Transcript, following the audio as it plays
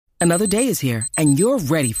Another day is here, and you're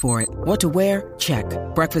ready for it. What to wear? Check.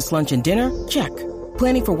 Breakfast, lunch, and dinner? Check.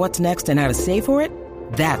 Planning for what's next and how to save for it?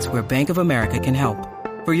 That's where Bank of America can help.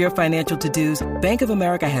 For your financial to-dos, Bank of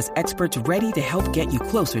America has experts ready to help get you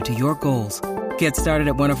closer to your goals. Get started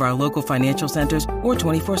at one of our local financial centers or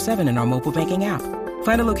 24/7 in our mobile banking app.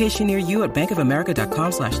 Find a location near you at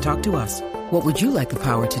bankofamerica.com/talktous. What would you like the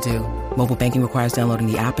power to do? Mobile banking requires downloading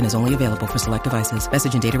the app and is only available for select devices.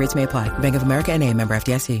 Message and data rates may apply. Bank of America NA, member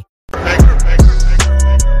FDIC.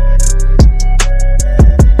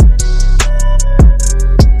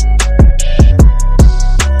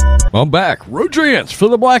 I'm back. Rodrance for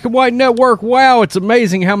the Black and White Network. Wow, it's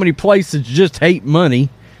amazing how many places just hate money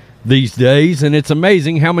these days, and it's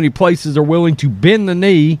amazing how many places are willing to bend the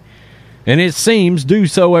knee, and it seems do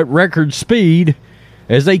so at record speed,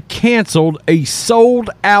 as they canceled a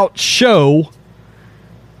sold-out show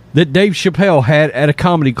that Dave Chappelle had at a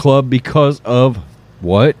comedy club because of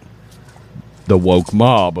what? The woke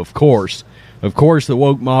mob, of course. Of course, the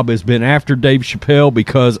woke mob has been after Dave Chappelle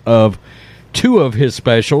because of two of his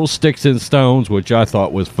specials, Sticks and Stones, which I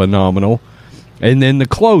thought was phenomenal, and then The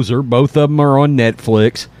Closer. Both of them are on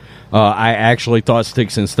Netflix. I actually thought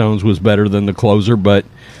Sticks and Stones was better than The Closer, but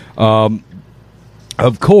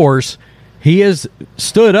of course, he has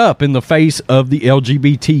stood up in the face of the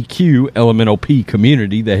LGBTQ elemental P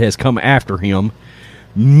community that has come after him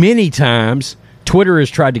many times. Twitter has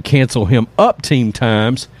tried to cancel him up team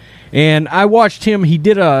times, and I watched him. He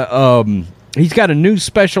did he's got a new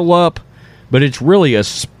special up, but it's really a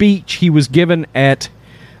speech he was given at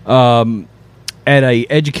a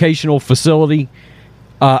educational facility.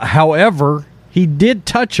 However, he did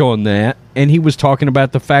touch on that, and he was talking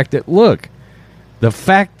about the fact that, look, the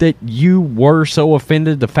fact that you were so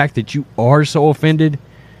offended, the fact that you are so offended,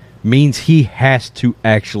 means he has to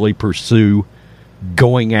actually pursue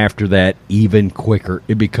going after that even quicker.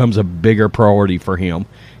 It becomes a bigger priority for him.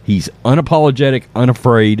 He's unapologetic,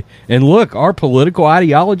 unafraid. And look, our political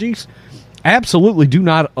ideologies absolutely do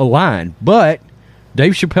not align, but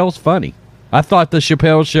Dave Chappelle's funny. I thought the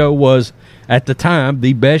Chappelle Show was, at the time,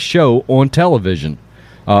 the best show on television.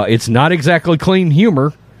 It's not exactly clean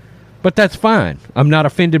humor, but that's fine. I'm not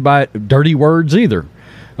offended by dirty words either.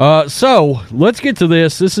 So, let's get to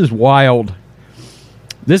this. This is wild.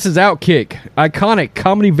 This is Outkick. Iconic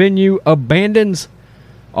comedy venue abandons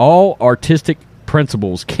all artistic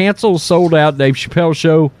principles. Cancels sold-out Dave Chappelle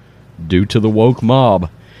Show due to the woke mob.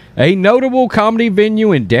 A notable comedy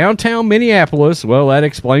venue in downtown Minneapolis, well, that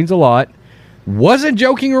explains a lot, wasn't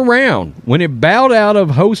joking around when it bowed out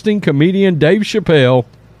of hosting comedian Dave Chappelle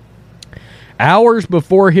hours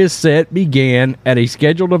before his set began at a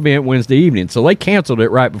scheduled event Wednesday evening. So they canceled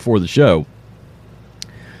it right before the show.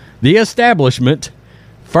 The establishment,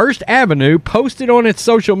 First Avenue, posted on its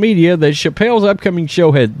social media that Chappelle's upcoming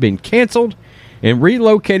show had been canceled and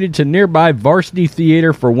relocated to nearby Varsity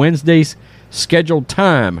Theater for Wednesday's scheduled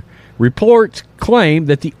time. Reports claim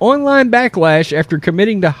that the online backlash after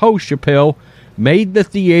committing to host Chappelle made the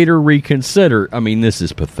theater reconsider. I mean, this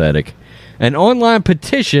is pathetic. An online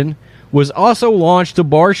petition was also launched to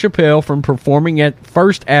bar Chappelle from performing at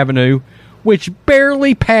First Avenue, which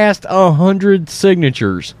barely passed 100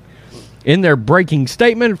 signatures. In their breaking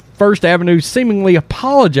statement, First Avenue seemingly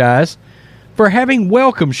apologized for having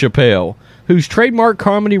welcomed Chappelle, whose trademark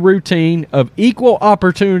comedy routine of equal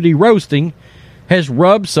opportunity roasting has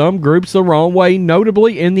rubbed some groups the wrong way,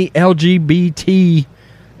 notably in the LGBT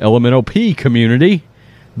elemental P community,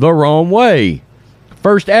 the wrong way.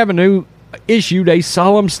 First Avenue issued a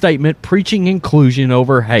solemn statement preaching inclusion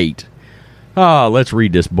over hate. Let's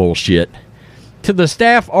read this bullshit. To the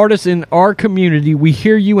staff artists in our community, we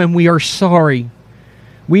hear you and we are sorry.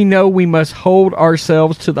 We know we must hold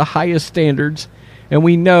ourselves to the highest standards, and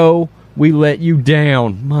we know we let you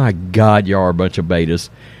down. My God, you are a bunch of betas.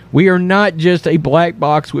 We are not just a black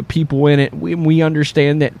box with people in it. We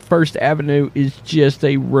understand that First Avenue is just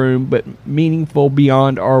a room, but meaningful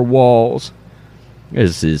beyond our walls.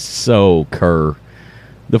 This is so Kerr.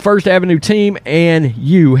 The First Avenue team and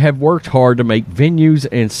you have worked hard to make venues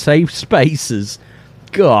and safe spaces.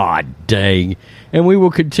 God dang. And we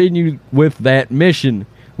will continue with that mission.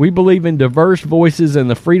 We believe in diverse voices and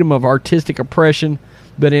the freedom of artistic expression,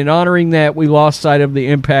 but in honoring that, we lost sight of the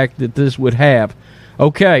impact that this would have.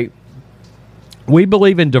 Okay, we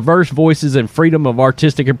believe in diverse voices and freedom of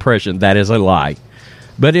artistic expression. That is a lie.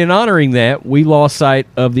 But in honoring that, we lost sight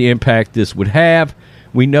of the impact this would have.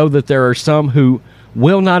 We know that there are some who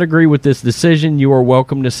will not agree with this decision. You are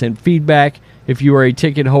welcome to send feedback. If you are a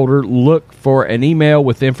ticket holder, look for an email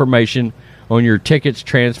with information on your tickets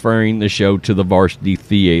transferring the show to the Varsity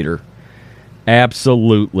Theater.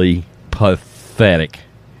 Absolutely pathetic.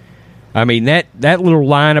 I mean, that little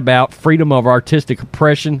line about freedom of artistic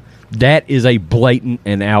expression, that is a blatant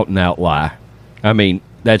and out-and-out lie. I mean,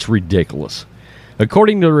 that's ridiculous.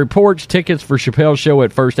 According to the reports, tickets for Chappelle's show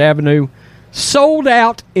at First Avenue sold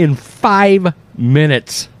out in 5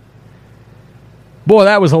 minutes. Boy,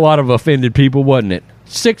 that was a lot of offended people, wasn't it?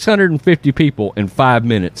 650 people in 5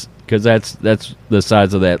 minutes, because that's the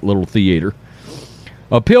size of that little theater.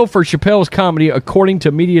 Appeal for Chappelle's comedy, according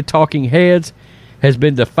to media talking heads, has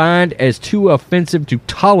been defined as too offensive to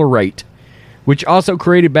tolerate, which also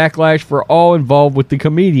created backlash for all involved with the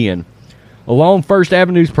comedian. Along First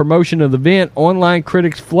Avenue's promotion of the event, online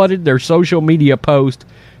critics flooded their social media posts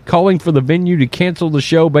calling for the venue to cancel the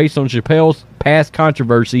show based on Chappelle's past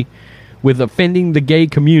controversy with offending the gay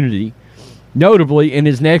community. Notably, in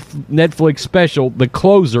his Netflix special, The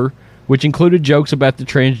Closer, which included jokes about the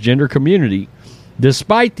transgender community.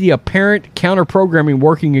 Despite the apparent counter-programming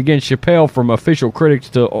working against Chappelle from official critics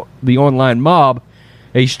to the online mob,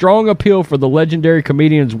 a strong appeal for the legendary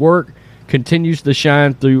comedian's work continues to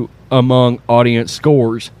shine through among audience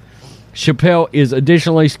scores. Chappelle is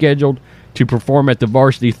additionally scheduled to perform at the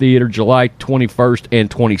Varsity Theater July 21st and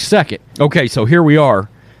 22nd. Okay, so here we are.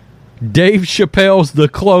 Dave Chappelle's The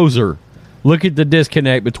Closer. Look at the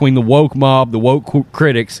disconnect between the woke mob, the woke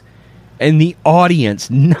critics, and the audience.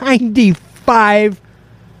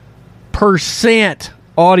 95%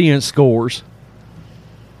 audience scores.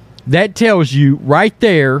 That tells you right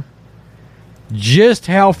there just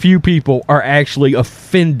how few people are actually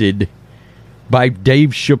offended by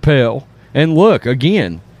Dave Chappelle. And look,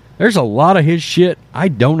 again, there's a lot of his shit I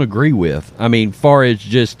don't agree with. I mean, far as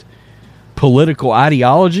just political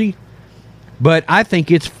ideology. But I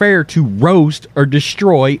think it's fair to roast or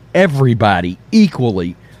destroy everybody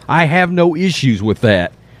equally. I have no issues with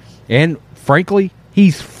that. And frankly,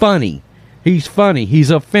 he's funny. He's funny.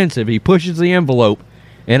 He's offensive. He pushes the envelope.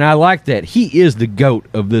 And I like that. He is the GOAT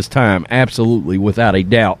of this time, absolutely, without a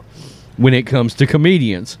doubt, when it comes to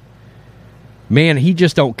comedians. Man, he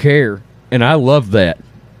just don't care. And I love that.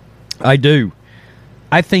 I do.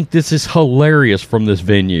 I think this is hilarious from this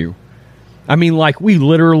venue. I mean, like, we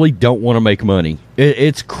literally don't want to make money.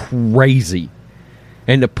 It's crazy.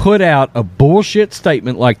 And to put out a bullshit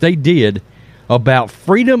statement like they did about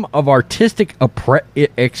freedom of artistic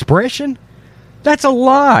expression, that's a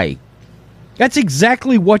lie. That's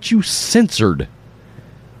exactly what you censored,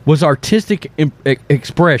 was artistic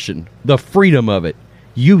expression, the freedom of it.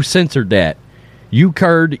 You censored that. You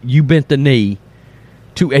curd, you bent the knee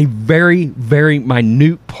to a very, very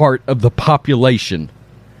minute part of the population.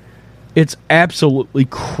 It's absolutely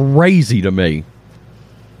crazy to me.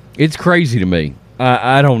 It's crazy to me.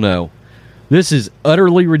 I don't know. This is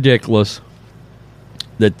utterly ridiculous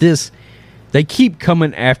that they keep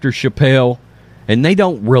coming after Chappelle, and they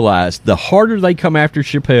don't realize the harder they come after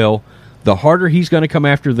Chappelle, the harder he's going to come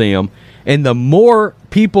after them, and the more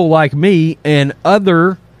people like me and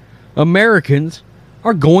other Americans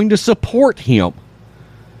are going to support him.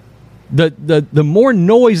 The more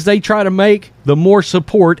noise they try to make, the more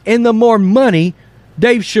support and the more money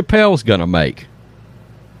Dave Chappelle's going to make.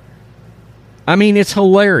 I mean, it's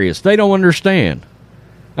hilarious. They don't understand.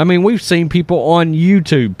 I mean, we've seen people on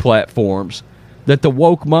YouTube platforms that the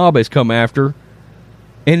woke mob has come after,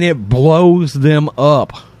 and it blows them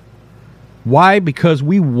up. Why? Because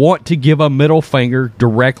we want to give a middle finger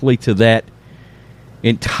directly to that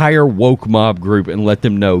entire woke mob group and let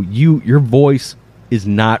them know your voice is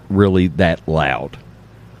not really that loud.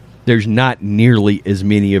 There's not nearly as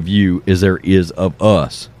many of you as there is of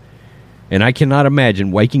us. And I cannot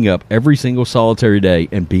imagine waking up every single solitary day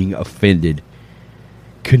and being offended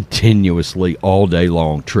continuously all day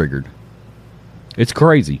long, triggered. It's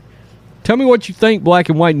crazy. Tell me what you think, Black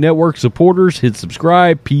and White Network supporters. Hit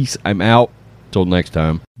subscribe. Peace. I'm out. Till next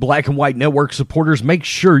time. Black and White Network supporters, make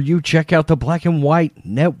sure you check out the Black and White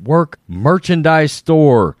Network merchandise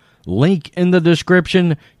store. Link in the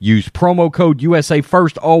description. Use promo code USA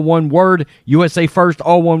First, all one word. USA First,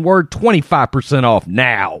 all one word. 25% off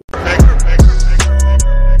now.